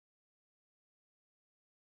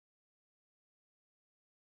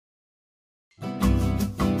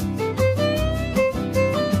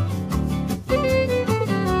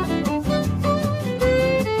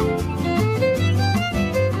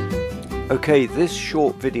Okay, this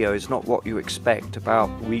short video is not what you expect about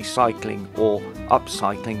recycling or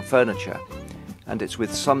upcycling furniture, and it's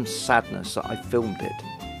with some sadness that I filmed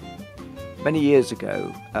it. Many years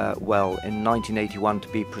ago, well, in 1981 to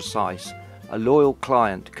be precise, a loyal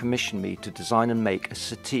client commissioned me to design and make a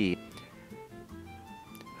settee.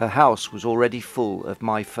 Her house was already full of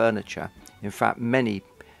my furniture, in fact many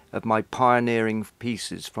of my pioneering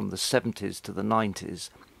pieces from the 70s to the 90s.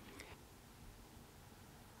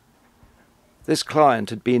 This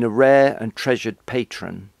client had been a rare and treasured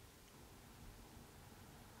patron.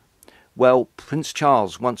 Well, Prince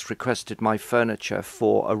Charles once requested my furniture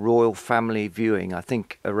for a royal family viewing, I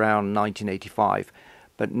think around 1985,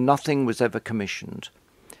 but nothing was ever commissioned,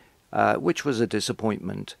 which was a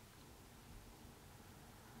disappointment.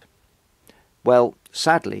 Well,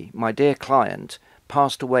 sadly, my dear client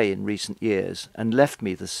passed away in recent years and left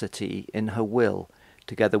me the settee in her will,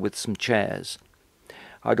 together with some chairs.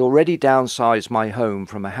 I'd already downsized my home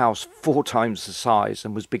from a house 4 times the size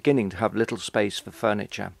and was beginning to have little space for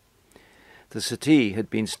furniture. The settee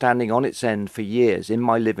had been standing on its end for years in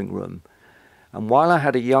my living room, and while I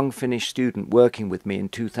had a young Finnish student working with me in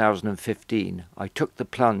 2015, I took the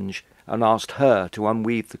plunge and asked her to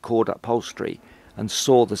unweave the cord upholstery and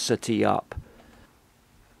saw the settee up.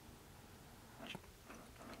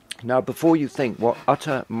 Now, before you think what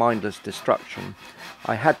utter mindless destruction,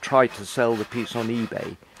 I had tried to sell the piece on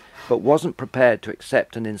eBay, but wasn't prepared to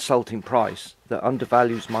accept an insulting price that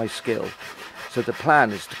undervalues my skill, so the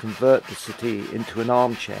plan is to convert the settee into an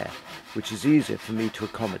armchair, which is easier for me to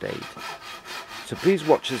accommodate. So please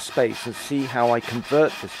watch this space and see how I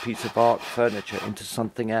convert this piece of art furniture into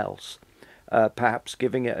something else, perhaps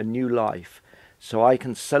giving it a new life, so I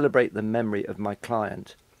can celebrate the memory of my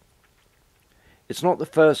client. It's not the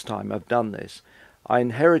first time I've done this. I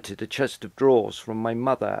inherited a chest of drawers from my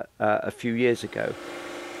mother a few years ago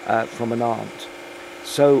from an aunt.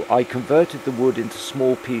 So I converted the wood into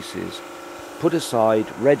small pieces, put aside,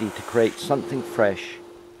 ready to create something fresh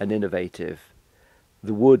and innovative.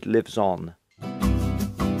 The wood lives on.